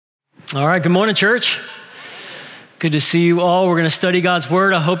All right, good morning, church. Good to see you all. We're going to study God's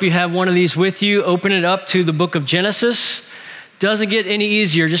Word. I hope you have one of these with you. Open it up to the book of Genesis. Doesn't get any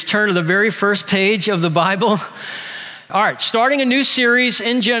easier. Just turn to the very first page of the Bible. All right, starting a new series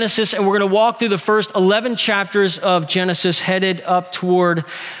in Genesis, and we're going to walk through the first 11 chapters of Genesis, headed up toward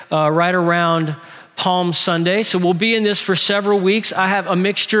right around Palm Sunday. So we'll be in this for several weeks. I have a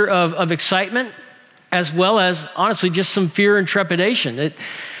mixture of excitement as well as, honestly, just some fear and trepidation.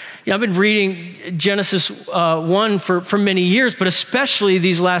 I've been reading Genesis 1 for many years, but especially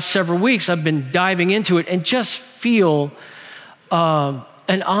these last several weeks, I've been diving into it and just feel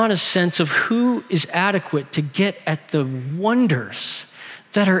an honest sense of who is adequate to get at the wonders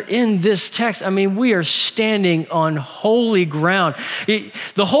that are in this text. I mean, we are standing on holy ground.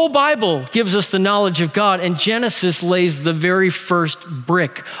 The whole Bible gives us the knowledge of God, and Genesis lays the very first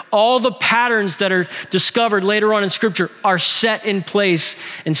brick. All the patterns that are discovered later on in Scripture are set in place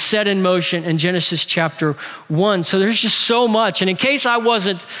and set in motion in Genesis chapter 1. So there's just so much. And in case I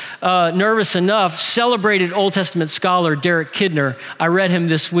wasn't nervous enough, celebrated Old Testament scholar Derek Kidner, I read him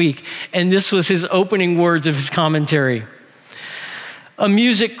this week, and this was his opening words of his commentary. A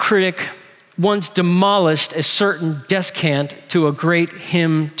music critic once demolished a certain descant to a great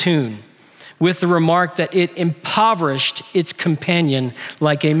hymn tune with the remark that it impoverished its companion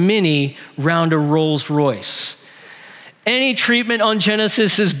like a mini round a Rolls Royce. Any treatment on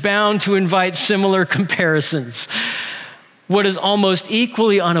Genesis is bound to invite similar comparisons. What is almost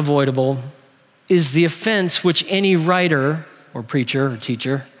equally unavoidable is the offense which any writer or preacher or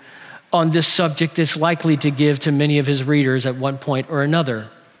teacher on this subject is likely to give to many of his readers at one point or another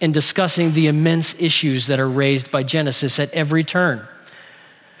in discussing the immense issues that are raised by Genesis at every turn.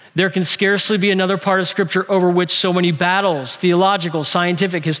 There can scarcely be another part of Scripture over which so many battles, theological,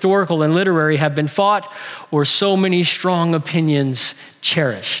 scientific, historical, and literary, have been fought, or so many strong opinions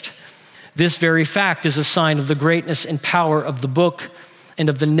cherished. This very fact is a sign of the greatness and power of the book and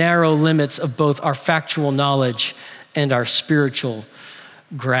of the narrow limits of both our factual knowledge and our spiritual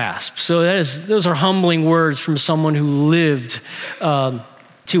grasp. So those are humbling words from someone who lived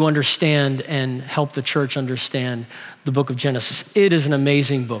to understand and help the church understand the book of Genesis. It is an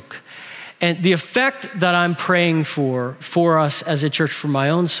amazing book. And the effect that I'm praying for us as a church, for my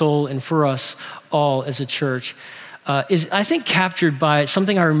own soul and for us all as a church, is, I think, captured by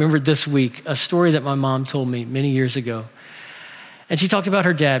something I remembered this week, a story that my mom told me many years ago. And she talked about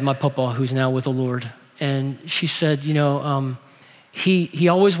her dad, my papa, who's now with the Lord. And she said, he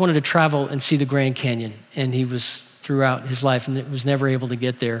always wanted to travel and see the Grand Canyon, and he was throughout his life and was never able to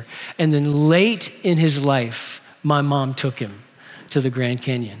get there. And then late in his life, my mom took him to the Grand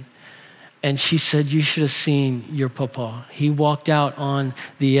Canyon. And she said, you should have seen your papa. He walked out on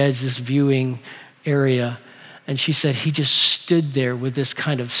the edge, this viewing area, and she said he just stood there with this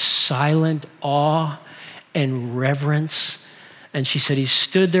kind of silent awe and reverence. And she said he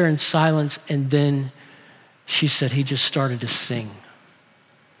stood there in silence, and then she said he just started to sing.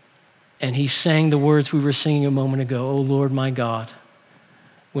 And he sang the words we were singing a moment ago, "O Lord my God,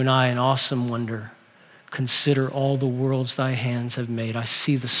 when I in awesome wonder consider all the worlds thy hands have made. I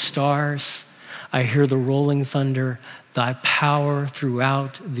see the stars, I hear the rolling thunder, thy power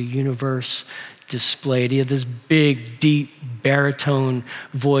throughout the universe displayed." He had this big, deep baritone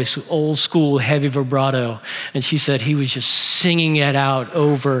voice, old school heavy vibrato. And she said he was just singing it out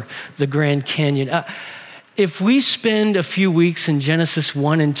over the Grand Canyon. If we spend a few weeks in Genesis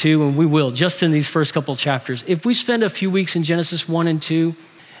 1 and 2, and we will, just in these first couple chapters, if we spend a few weeks in Genesis 1 and 2,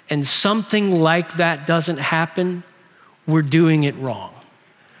 and something like that doesn't happen, we're doing it wrong.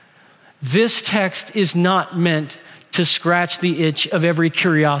 This text is not meant to scratch the itch of every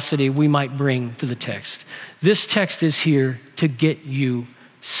curiosity we might bring to the text. This text is here to get you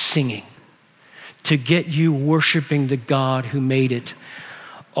singing, to get you worshiping the God who made it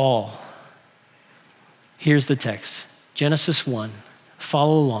all. Here's the text, Genesis 1.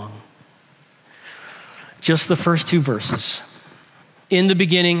 Follow along. Just the first two verses. In the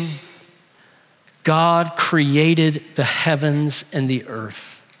beginning, God created the heavens and the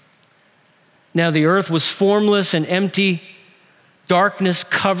earth. Now the earth was formless and empty. Darkness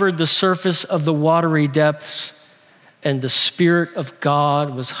covered the surface of the watery depths, and the Spirit of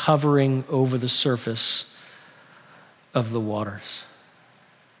God was hovering over the surface of the waters.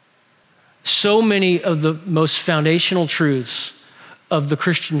 So many of the most foundational truths of the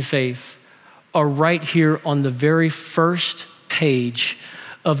Christian faith are right here on the very first page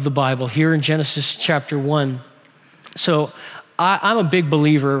of the Bible, here in Genesis chapter 1. So I'm a big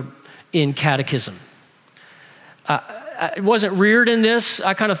believer in catechism. I wasn't reared in this.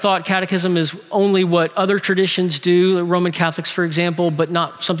 I kind of thought catechism is only what other traditions do, Roman Catholics, for example, but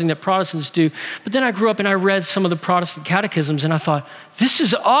not something that Protestants do. But then I grew up and I read some of the Protestant catechisms and I thought, this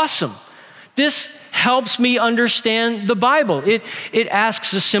is awesome. This helps me understand the Bible. It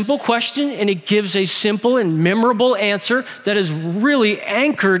asks a simple question and it gives a simple and memorable answer that is really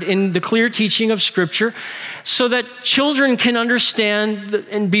anchored in the clear teaching of Scripture so that children can understand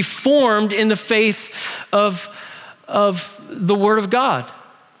and be formed in the faith of the Word of God.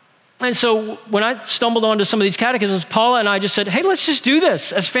 And so when I stumbled onto some of these catechisms, Paula and I just said, hey, let's just do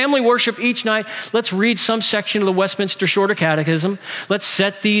this. As family worship each night, let's read some section of the Westminster Shorter Catechism. Let's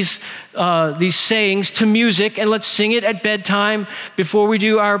set these sayings to music and let's sing it at bedtime before we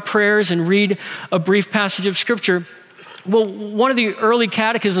do our prayers and read a brief passage of Scripture. Well, one of the early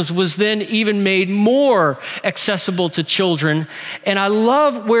catechisms was then even made more accessible to children. And I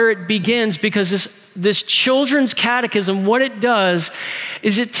love where it begins because this children's catechism, what it does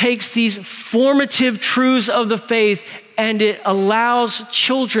is it takes these formative truths of the faith and it allows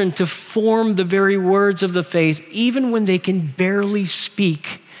children to form the very words of the faith, even when they can barely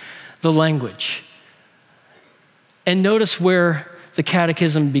speak the language. And notice where the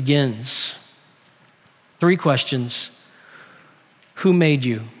catechism begins. 3 questions. Who made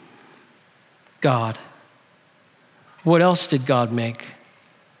you? God. What else did God make?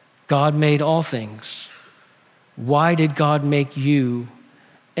 God made all things. Why did God make you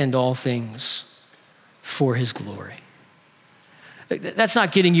and all things? For his glory. That's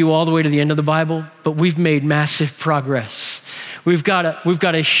not getting you all the way to the end of the Bible, but we've made massive progress. We've got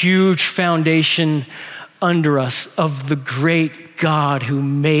a huge foundation under us of the great God who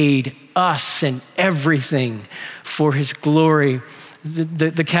made us and everything for his glory.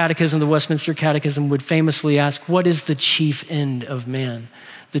 The catechism, the Westminster Catechism, would famously ask, what is the chief end of man?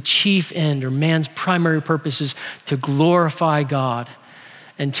 The chief end, or man's primary purpose, is to glorify God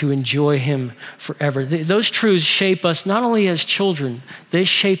and to enjoy him forever. Those truths shape us not only as children, they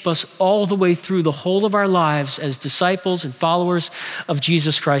shape us all the way through the whole of our lives as disciples and followers of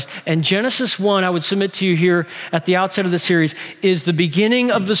Jesus Christ. And Genesis 1, I would submit to you here at the outset of the series, is the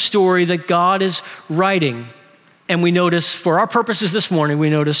beginning of the story that God is writing. And we notice, for our purposes this morning, we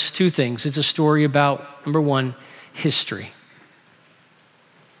notice 2 things. It's a story about, number 1, history.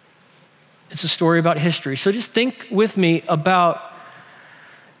 It's a story about history. So just think with me about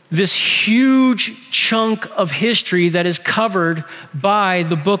this huge chunk of history that is covered by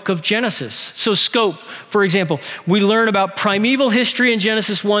the book of Genesis. So scope, for example, we learn about primeval history in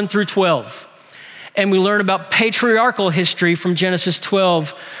Genesis 1 through 12. And we learn about patriarchal history from Genesis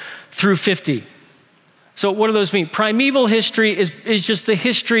 12 through 50. So what do those mean? Primeval history is just the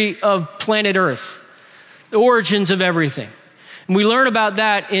history of planet Earth, the origins of everything. And we learn about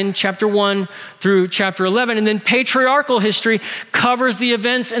that in chapter 1 through chapter 11. And then patriarchal history covers the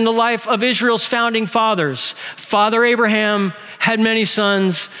events in the life of Israel's founding fathers. Father Abraham had many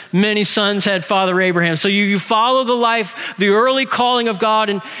sons had Father Abraham. So you follow the life, the early calling of God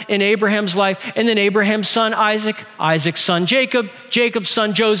in Abraham's life, and then Abraham's son Isaac, Isaac's son Jacob, Jacob's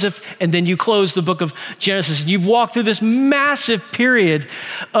son Joseph, and then you close the book of Genesis. You've walked through this massive period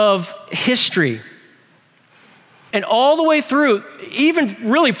of history. And all the way through, even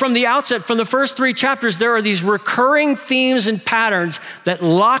really from the outset, from the first 3 chapters, there are these recurring themes and patterns that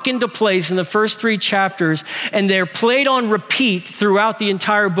lock into place in the first 3 chapters, and they're played on repeat throughout the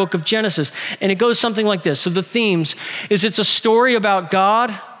entire book of Genesis. And it goes something like this. So the themes is it's a story about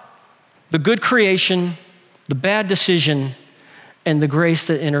God, the good creation, the bad decision, and the grace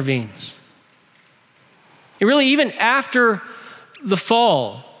that intervenes. And really, even after the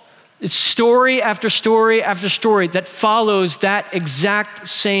fall, it's story after story after story that follows that exact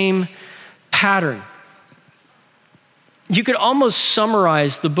same pattern. You could almost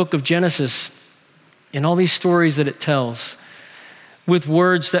summarize the book of Genesis in all these stories that it tells with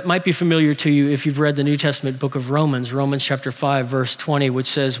words that might be familiar to you if you've read the New Testament book of Romans, Romans chapter 5, verse 20, which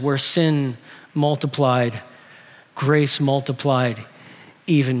says, where sin multiplied, grace multiplied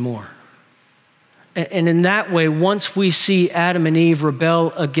even more. And in that way, once we see Adam and Eve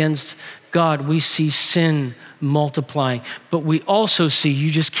rebel against God, we see sin multiplying. But we also see, you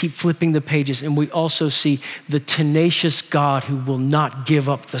just keep flipping the pages, and we also see the tenacious God who will not give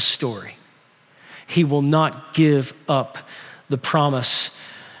up the story. He will not give up the promise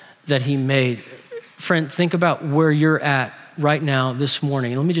that he made. Friend, think about where you're at right now this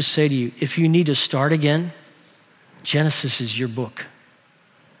morning. Let me just say to you, if you need to start again, Genesis is your book.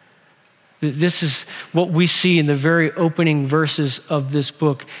 This is what we see in the very opening verses of this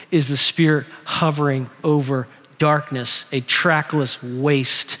book is the Spirit hovering over darkness, a trackless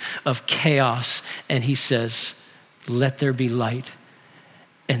waste of chaos. And he says, let there be light,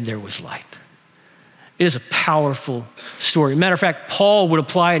 and there was light. It is a powerful story. Matter of fact, Paul would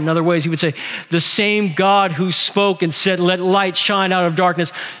apply it in other ways. He would say, the same God who spoke and said, let light shine out of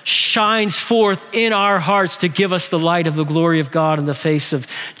darkness, shines forth in our hearts to give us the light of the glory of God in the face of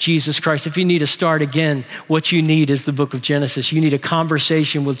Jesus Christ. If you need to start again, what you need is the book of Genesis. You need a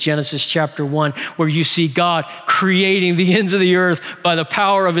conversation with Genesis chapter 1, where you see God creating the ends of the earth by the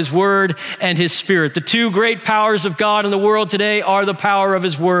power of his word and his spirit. The two great powers of God in the world today are the power of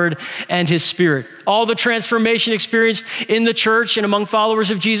his word and his spirit. All the transformation experienced in the church and among followers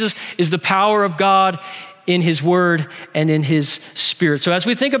of Jesus is the power of God in his word and in his spirit. So as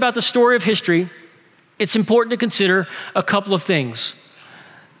we think about the story of history, it's important to consider a couple of things: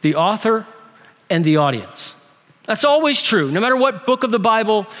 the author and the audience. That's always true. No matter what book of the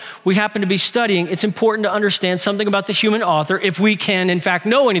Bible we happen to be studying, it's important to understand something about the human author if we can, in fact,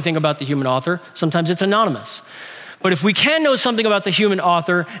 know anything about the human author. Sometimes it's anonymous. But if we can know something about the human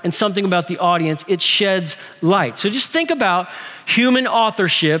author and something about the audience, it sheds light. So just think about human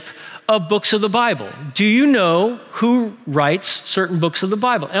authorship of books of the Bible. Do you know who writes certain books of the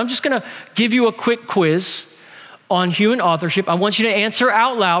Bible? And I'm just going to give you a quick quiz on human authorship. I want you to answer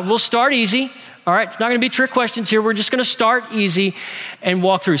out loud. We'll start easy. All right, it's not going to be trick questions here. We're just going to start easy and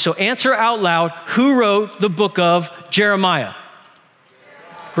walk through. So answer out loud, who wrote the book of Jeremiah?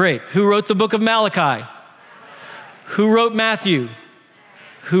 Great. Who wrote the book of Malachi? Who wrote Matthew?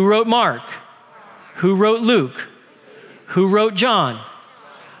 Who wrote Mark? Who wrote Luke? Who wrote John?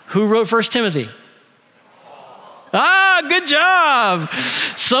 Who wrote 1 Timothy? Good job.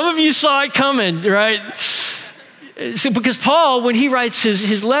 Some of you saw it coming, right? So because Paul, when he writes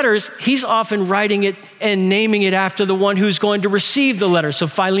his letters, he's often writing it and naming it after the one who's going to receive the letter. So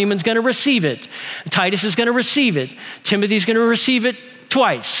Philemon's going to receive it. Titus is going to receive it. Timothy's going to receive it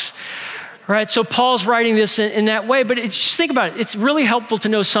twice. Right, so Paul's writing this in that way, but just think about it. It's really helpful to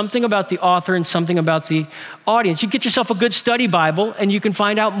know something about the author and something about the audience. You get yourself a good study Bible and you can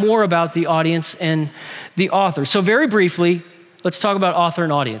find out more about the audience and the author. So very briefly, let's talk about author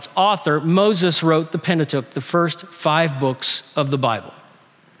and audience. Author, Moses wrote the Pentateuch, the first 5 books of the Bible.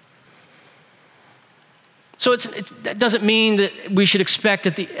 So that doesn't mean that we should expect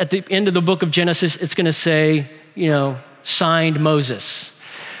at the end of the book of Genesis, it's going to say, signed Moses.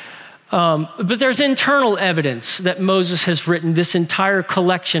 But there's internal evidence that Moses has written this entire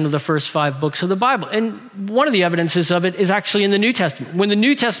collection of the first 5 books of the Bible. And one of the evidences of it is actually in the New Testament. When the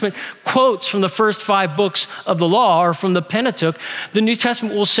New Testament quotes from the first 5 books of the law or from the Pentateuch, the New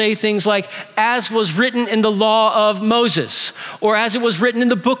Testament will say things like, as was written in the law of Moses, or as it was written in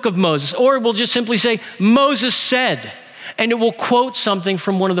the book of Moses, or it will just simply say, Moses said, and it will quote something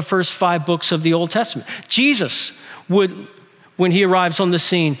from one of the first 5 books of the Old Testament. Jesus would, when he arrives on the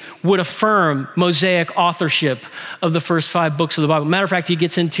scene, would affirm Mosaic authorship of the first 5 books of the Bible. Matter of fact, he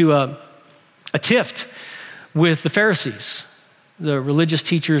gets into a tiff with the Pharisees, the religious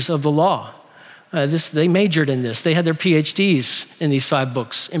teachers of the law. They majored in this. They had their PhDs in these 5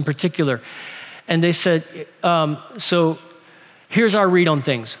 books in particular. And they said, so here's our read on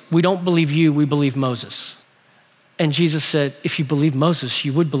things. We don't believe you, we believe Moses. And Jesus said, if you believe Moses,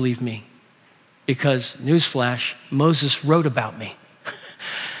 you would believe me. Because, newsflash, Moses wrote about me.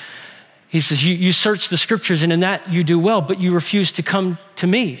 He says, you search the scriptures and in that you do well, but you refuse to come to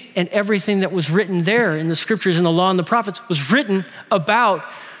me. And everything that was written there in the scriptures and the law and the prophets was written about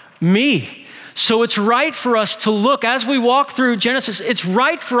me. So it's right for us to look, as we walk through Genesis, it's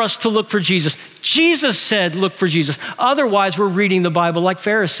right for us to look for Jesus. Jesus said, look for Jesus. Otherwise, we're reading the Bible like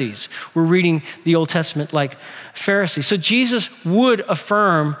Pharisees. We're reading the Old Testament like Pharisees. So Jesus would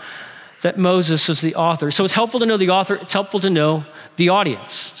affirm that Moses was the author. So it's helpful to know the author. It's helpful to know the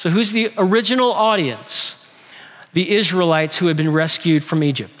audience. So who's the original audience? The Israelites who had been rescued from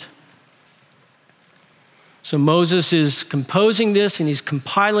Egypt. So Moses is composing this and he's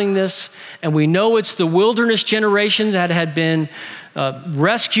compiling this, and we know it's the wilderness generation that had been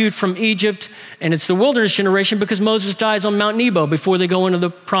rescued from Egypt, and it's the wilderness generation because Moses dies on Mount Nebo before they go into the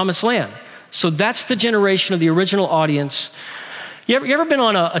promised land. So that's the generation of the original audience. You ever been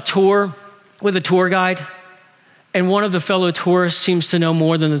on a tour with a tour guide and one of the fellow tourists seems to know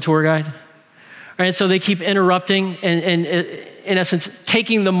more than the tour guide? Right, so they keep interrupting and in essence,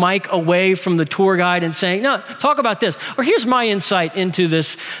 taking the mic away from the tour guide and saying, no, talk about this. Or here's my insight into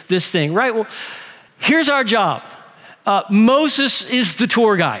this thing, right? Well, here's our job. Moses is the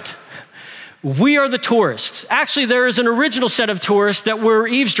tour guide. We are the tourists. Actually, there is an original set of tourists that were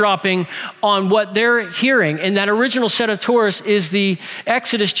eavesdropping on what they're hearing. And that original set of tourists is the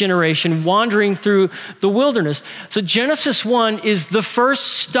Exodus generation wandering through the wilderness. So Genesis 1 is the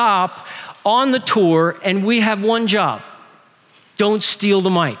first stop on the tour, and we have one job. Don't steal the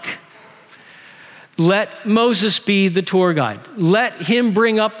mic. Let Moses be the tour guide. Let him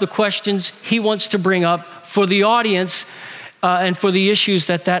bring up the questions he wants to bring up for the audience and for the issues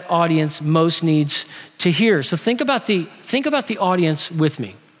that audience most needs to hear. So think about the audience with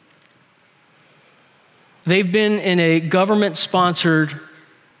me. They've been in a government-sponsored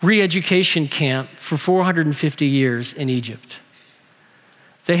re-education camp for 450 years in Egypt.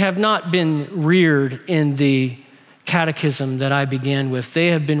 They have not been reared in the catechism that I began with. They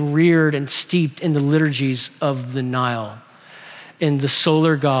have been reared and steeped in the liturgies of the Nile, in the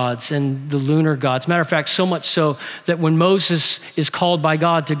solar gods and the lunar gods. Matter of fact, so much so that when Moses is called by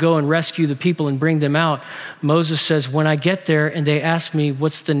God to go and rescue the people and bring them out, Moses says, when I get there and they ask me,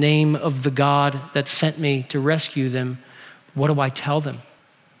 what's the name of the God that sent me to rescue them, what do I tell them?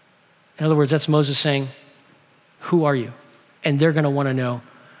 In other words, that's Moses saying, who are you? And they're gonna wanna know.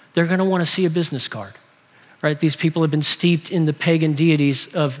 They're gonna wanna see a business card. Right? These people have been steeped in the pagan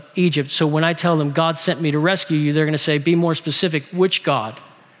deities of Egypt. So when I tell them, God sent me to rescue you, they're going to say, be more specific, which God?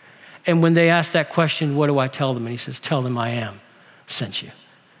 And when they ask that question, what do I tell them? And he says, tell them I am sent you.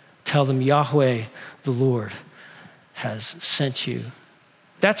 Tell them Yahweh, the Lord, has sent you.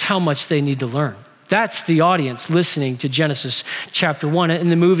 That's how much they need to learn. That's the audience listening to Genesis chapter 1. In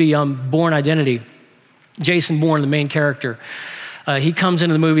the movie Bourne Identity, Jason Bourne, the main character, he comes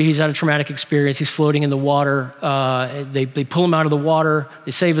into the movie, he's had a traumatic experience, he's floating in the water, they pull him out of the water,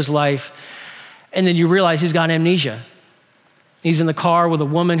 they save his life, and then you realize he's got amnesia. He's in the car with a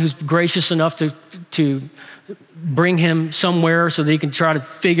woman who's gracious enough to bring him somewhere so that he can try to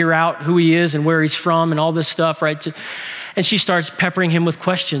figure out who he is and where he's from and all this stuff, right? And she starts peppering him with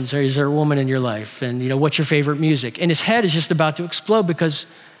questions. Is there a woman in your life? And what's your favorite music? And his head is just about to explode because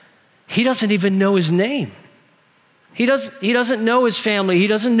he doesn't even know his name. He doesn't know his family. He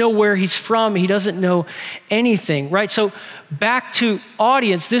doesn't know where he's from. He doesn't know anything, right? So back to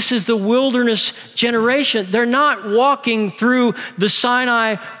audience, this is the wilderness generation. They're not walking through the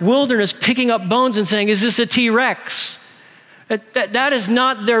Sinai wilderness picking up bones and saying, is this a T-Rex? That is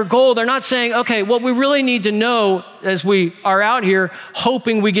not their goal. They're not saying, okay, what we really need to know as we are out here,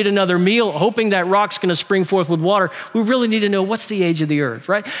 hoping we get another meal, hoping that rock's gonna spring forth with water, we really need to know what's the age of the earth,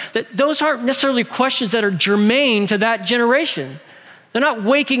 right? Those aren't necessarily questions that are germane to that generation. They're not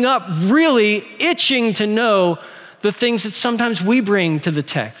waking up really itching to know the things that sometimes we bring to the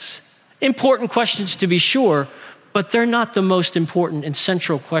text. Important questions to be sure, but they're not the most important and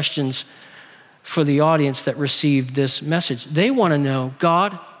central questions for the audience that received this message. They want to know,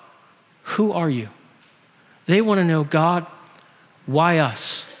 God, who are you? They want to know, God, why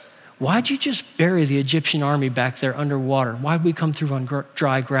us? Why'd you just bury the Egyptian army back there underwater? Why'd we come through on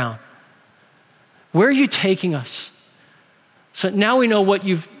dry ground? Where are you taking us? So now we know what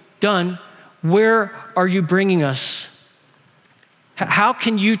you've done. Where are you bringing us? How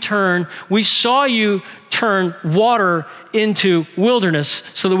can you turn? We saw you turn water into wilderness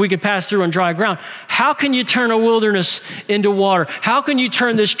so that we could pass through on dry ground. How can you turn a wilderness into water? How can you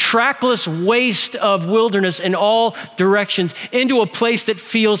turn this trackless waste of wilderness in all directions into a place that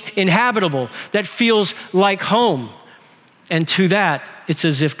feels inhabitable, that feels like home? And to that, it's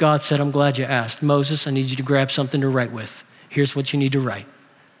as if God said, I'm glad you asked. Moses, I need you to grab something to write with. Here's what you need to write.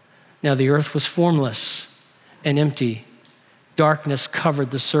 Now the earth was formless and empty. Darkness covered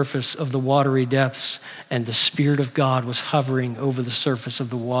the surface of the watery depths, and the Spirit of God was hovering over the surface of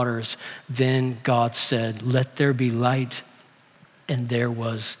the waters. Then God said, let there be light, and there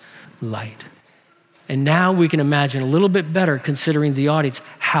was light. And now we can imagine a little bit better, considering the audience,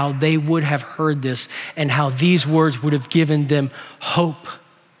 how they would have heard this and how these words would have given them hope.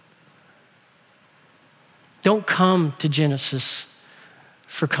 Don't come to Genesis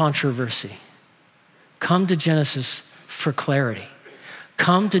for controversy. Come to Genesis for clarity.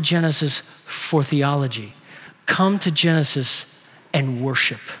 Come to Genesis for theology. Come to Genesis and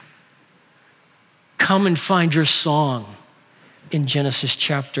worship. Come and find your song in Genesis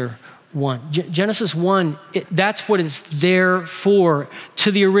chapter 1. Genesis 1, that's what it's there for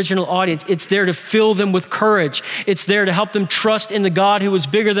to the original audience. It's there to fill them with courage. It's there to help them trust in the God who is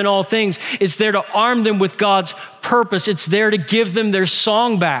bigger than all things. It's there to arm them with God's purpose. It's there to give them their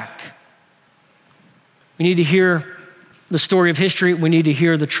song back. We need to hear the story of history. We need to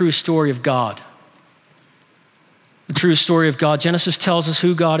hear the true story of God. The true story of God. Genesis tells us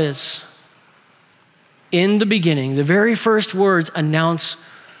who God is. In the beginning, the very first words announce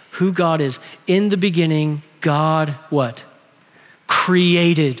who God is. In the beginning, God, what?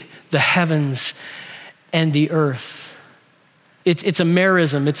 Created the heavens and the earth. It's a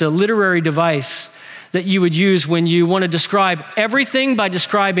merism. It's a literary device that you would use when you want to describe everything by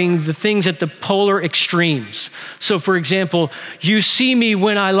describing the things at the polar extremes. So for example, you see me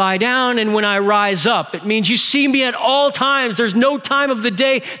when I lie down and when I rise up. It means you see me at all times. There's no time of the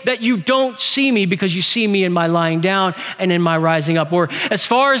day that you don't see me because you see me in my lying down and in my rising up. Or as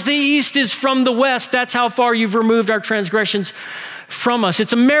far as the east is from the west, that's how far you've removed our transgressions from us.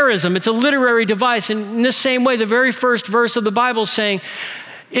 It's a merism. It's a literary device. And in the same way, the very first verse of the Bible is saying,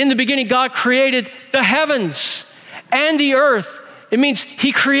 in the beginning, God created the heavens and the earth. It means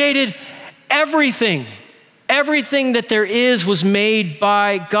he created everything. Everything that there is was made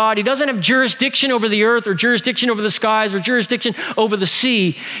by God. He doesn't have jurisdiction over the earth or jurisdiction over the skies or jurisdiction over the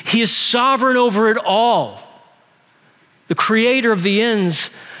sea. He is sovereign over it all. The creator of the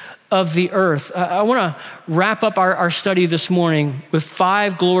ends of the earth. I want to wrap up our study this morning with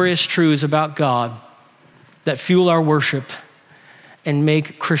 5 glorious truths about God that fuel our worship and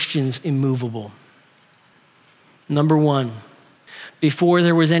make Christians immovable. Number 1, before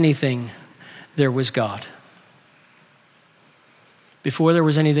there was anything, there was God. Before there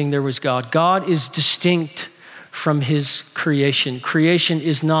was anything, there was God. God is distinct from his creation. Creation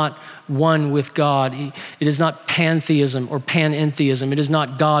is not one with God. It is not pantheism or panentheism. It is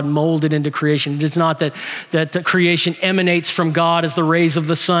not God molded into creation. It is not that creation emanates from God as the rays of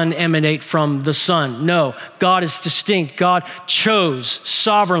the sun emanate from the sun. No, God is distinct. God chose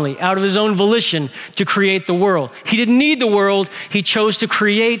sovereignly out of his own volition to create the world. He didn't need the world. He chose to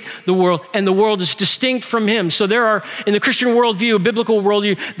create the world, and the world is distinct from him. So there are, in the Christian worldview, a biblical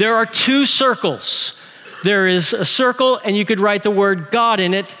worldview, there are 2 circles. There is a circle, and you could write the word God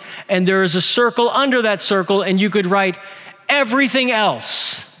in it, and there is a circle under that circle, and you could write everything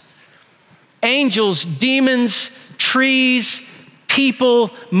else. Angels, demons, trees,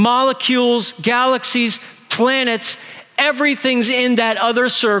 people, molecules, galaxies, planets, everything's in that other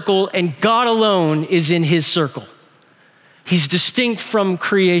circle, and God alone is in his circle. He's distinct from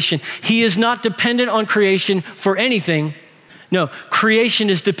creation. He is not dependent on creation for anything. No, creation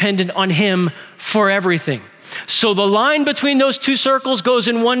is dependent on him for everything. So the line between those 2 circles goes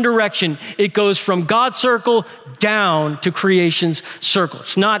in one direction. It goes from God's circle down to creation's circle.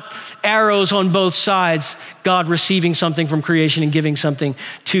 It's not arrows on both sides, God receiving something from creation and giving something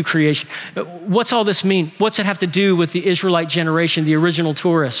to creation. What's all this mean? What's it have to do with the Israelite generation, the original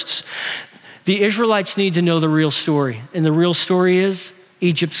tourists? The Israelites need to know the real story. And the real story is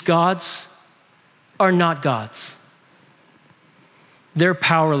Egypt's gods are not gods. They're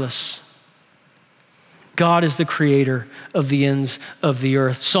powerless. God is the creator of the ends of the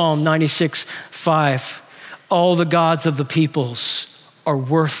earth. Psalm 96:5, all the gods of the peoples are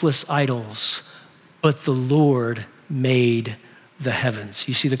worthless idols, but the Lord made the heavens.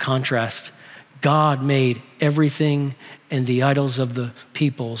 You see the contrast. God made everything, and the idols of the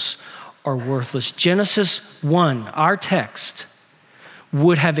peoples are worthless. Genesis 1, our text,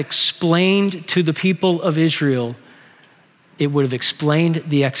 would have explained to the people of Israel. It would have explained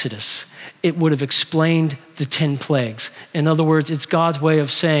the Exodus. It would have explained the 10 plagues. In other words, it's God's way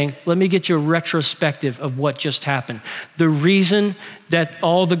of saying, let me get you a retrospective of what just happened. The reason that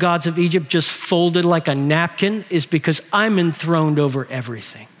all the gods of Egypt just folded like a napkin is because I'm enthroned over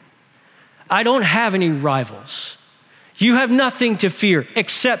everything. I don't have any rivals. You have nothing to fear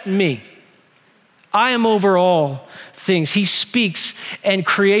except me. I am over all things. He speaks and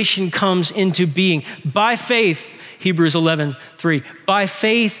creation comes into being. By faith, Hebrews 11:3. By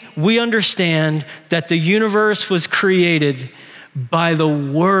faith, we understand that the universe was created by the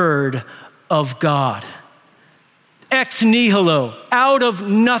word of God. Ex nihilo, out of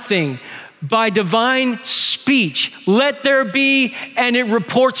nothing, by divine speech. Let there be, and it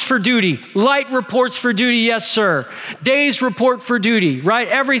reports for duty. Light reports for duty, yes, sir. Days report for duty, right?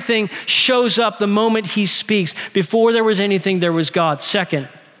 Everything shows up the moment he speaks. Before there was anything, there was God. Second,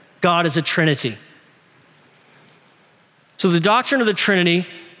 God is a Trinity. So the doctrine of the Trinity,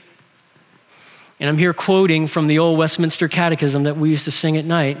 and I'm here quoting from the old Westminster Catechism that we used to sing at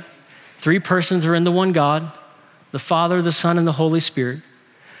night. 3 persons are in the one God, the Father, the Son, and the Holy Spirit.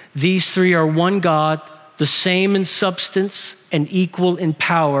 These 3 are one God, the same in substance and equal in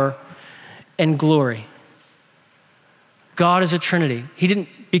power and glory. God is a Trinity. He didn't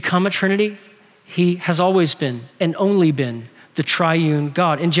become a Trinity. He has always been and only been the triune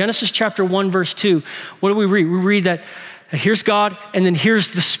God. In Genesis chapter 1, verse 2, what do we read? We read that here's God, and then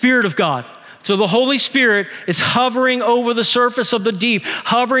here's the Spirit of God. So the Holy Spirit is hovering over the surface of the deep,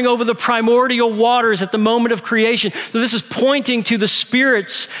 hovering over the primordial waters at the moment of creation. So this is pointing to the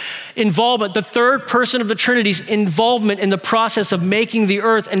Spirit's involvement, the third person of the Trinity's involvement in the process of making the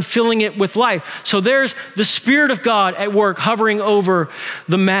earth and filling it with life. So there's the Spirit of God at work hovering over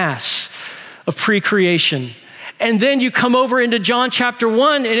the mass. of pre-creation. And then you come over into John chapter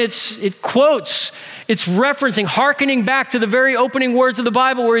 1 and it's referencing, hearkening back to the very opening words of the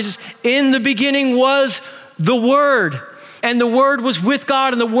Bible where he says, in the beginning was the Word, and the Word was with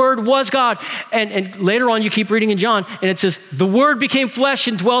God, and the Word was God. And later on you keep reading in John and it says, the Word became flesh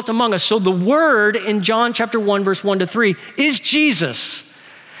and dwelt among us. So the Word in John chapter 1, verse 1-3 is Jesus.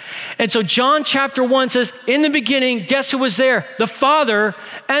 And so John chapter 1 says, in the beginning, guess who was there? The Father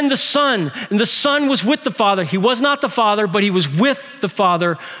and the Son. And the Son was with the Father. He was not the Father, but he was with the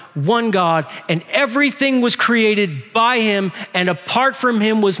Father, one God. And everything was created by him, and apart from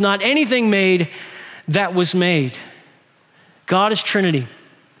him was not anything made that was made. God is Trinity.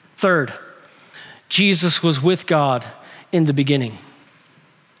 Third, Jesus was with God in the beginning.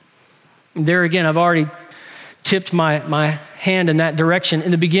 There again, I've already tipped my hand in that direction.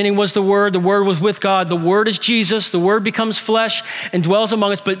 In the beginning was the Word was with God, the Word is Jesus, the Word becomes flesh and dwells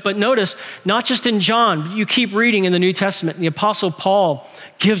among us. But notice, not just in John, but you keep reading in the New Testament, the Apostle Paul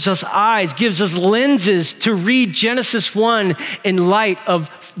gives us eyes, gives us lenses to read Genesis 1 in light of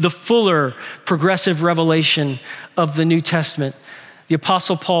the fuller progressive revelation of the New Testament. The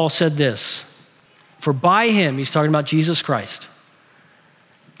Apostle Paul said this, for by him, he's talking about Jesus Christ,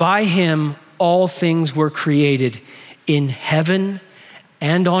 by him all things were created in heaven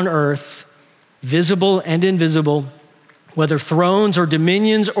and on earth, visible and invisible, whether thrones or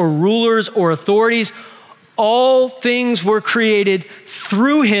dominions or rulers or authorities, all things were created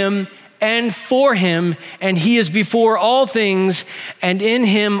through him and for him, and he is before all things, and in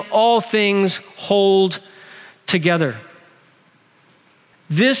him all things hold together.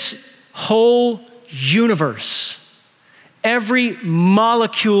 This whole universe, every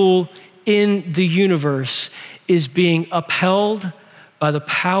molecule in the universe is being upheld by the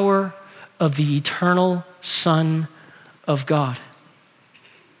power of the eternal Son of God.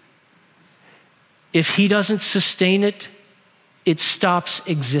 If he doesn't sustain it, it stops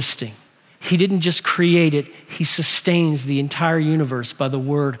existing. He didn't just create it, he sustains the entire universe by the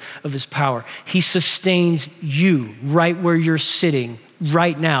word of his power. He sustains you right where you're sitting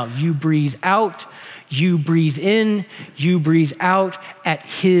right now. You breathe out, you breathe in, you breathe out at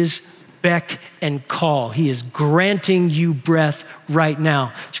his beck and call. He is granting you breath right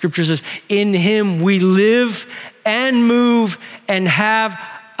now. Scripture says, in him we live and move and have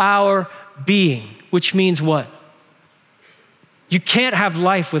our being, which means what? You can't have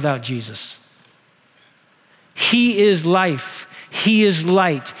life without Jesus. He is life. He is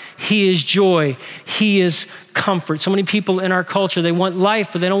light. He is joy. He is comfort. So many people in our culture, they want life,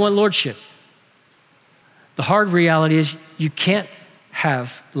 but they don't want lordship. The hard reality is you can't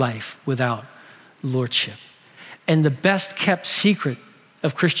have life without lordship. And the best kept secret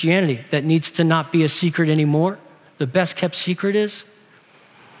of Christianity that needs to not be a secret anymore, the best kept secret is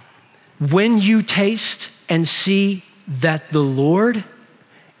when you taste and see that the Lord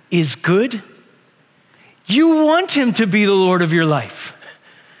is good, you want him to be the Lord of your life.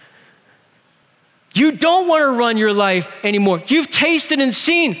 You don't want to run your life anymore. You've tasted and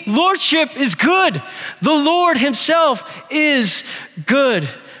seen lordship is good. The Lord himself is good.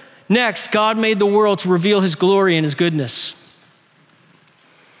 Next, God made the world to reveal his glory and his goodness.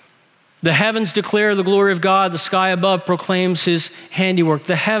 The heavens declare the glory of God. The sky above proclaims his handiwork.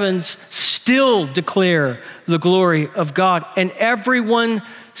 The heavens still declare the glory of God, and everyone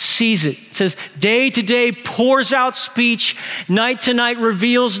sees it. It says, day to day pours out speech, night to night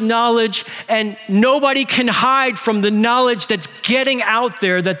reveals knowledge, and nobody can hide from the knowledge that's getting out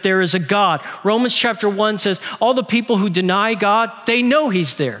there that there is a God. Romans chapter 1 says, all the people who deny God, they know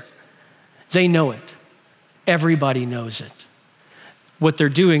he's there. They know it. Everybody knows it. What they're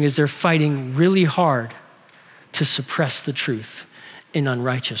doing is they're fighting really hard to suppress the truth in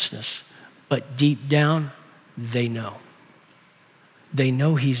unrighteousness. But deep down, they know. They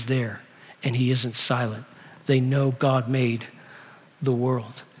know he's there and he isn't silent. They know God made the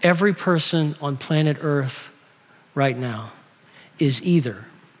world. Every person on planet Earth right now is either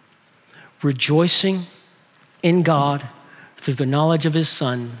rejoicing in God through the knowledge of his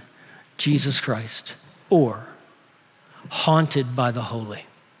Son, Jesus Christ, or haunted by the holy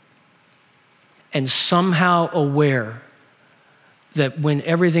and somehow aware that when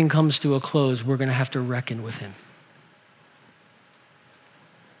everything comes to a close, we're going to have to reckon with him.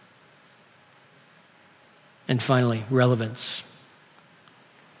 And finally, relevance.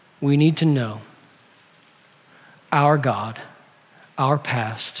 We need to know our God, our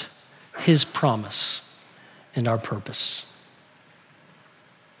past, his promise, and our purpose.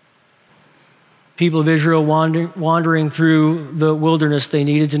 People of Israel wandering through the wilderness, they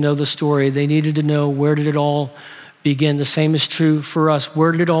needed to know the story. They needed to know, where did it all begin? The same is true for us.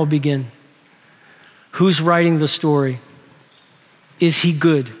 Where did it all begin? Who's writing the story? Is he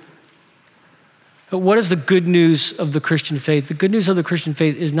good? But what is the good news of the Christian faith? The good news of the Christian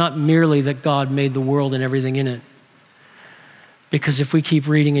faith is not merely that God made the world and everything in it. Because if we keep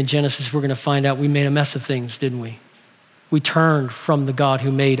reading in Genesis, we're going to find out we made a mess of things, didn't we? We turned from the God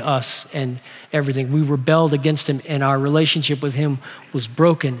who made us and everything. We rebelled against him, and our relationship with him was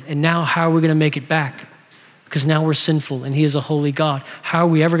broken. And now how are we going to make it back? Because now we're sinful and he is a holy God. How are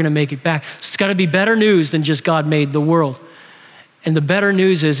we ever going to make it back? So it's got to be better news than just God made the world. And the better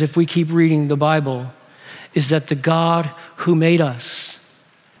news is, if we keep reading the Bible, is that the God who made us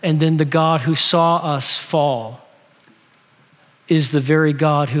and then the God who saw us fall is the very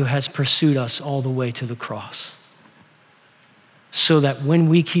God who has pursued us all the way to the cross. So that when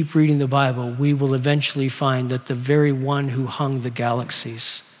we keep reading the Bible, we will eventually find that the very one who hung the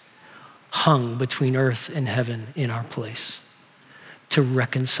galaxies hung between earth and heaven in our place to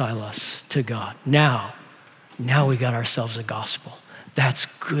reconcile us to God. Now we got ourselves a gospel. That's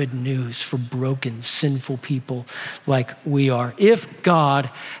good news for broken, sinful people like we are. If God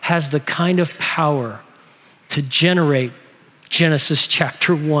has the kind of power to generate Genesis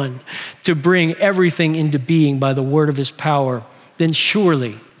chapter 1, to bring everything into being by the word of his power, then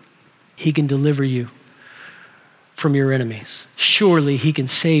surely he can deliver you from your enemies. Surely he can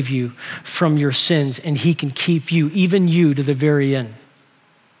save you from your sins, and he can keep you, even you, to the very end.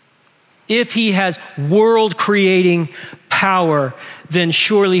 If he has world-creating power, then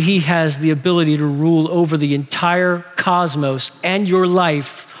surely he has the ability to rule over the entire cosmos and your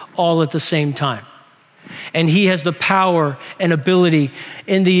life all at the same time. And he has the power and ability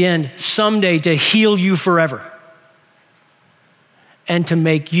in the end someday to heal you forever and to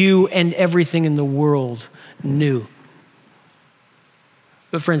make you and everything in the world new.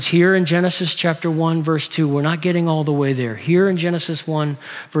 But friends, here in Genesis chapter 1, verse 2, we're not getting all the way there. Here in Genesis 1,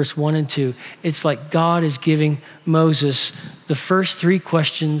 verse 1 and 2, it's like God is giving Moses the first 3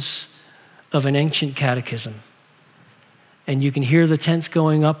 questions of an ancient catechism. And you can hear the tents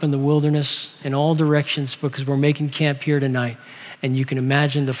going up in the wilderness in all directions because we're making camp here tonight. And you can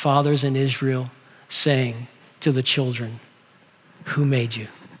imagine the fathers in Israel saying to the children, who made you?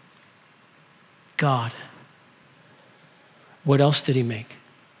 God. What else did he make?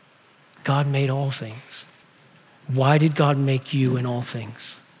 God made all things. Why did God make you in all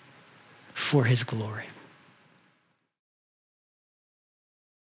things? For his glory.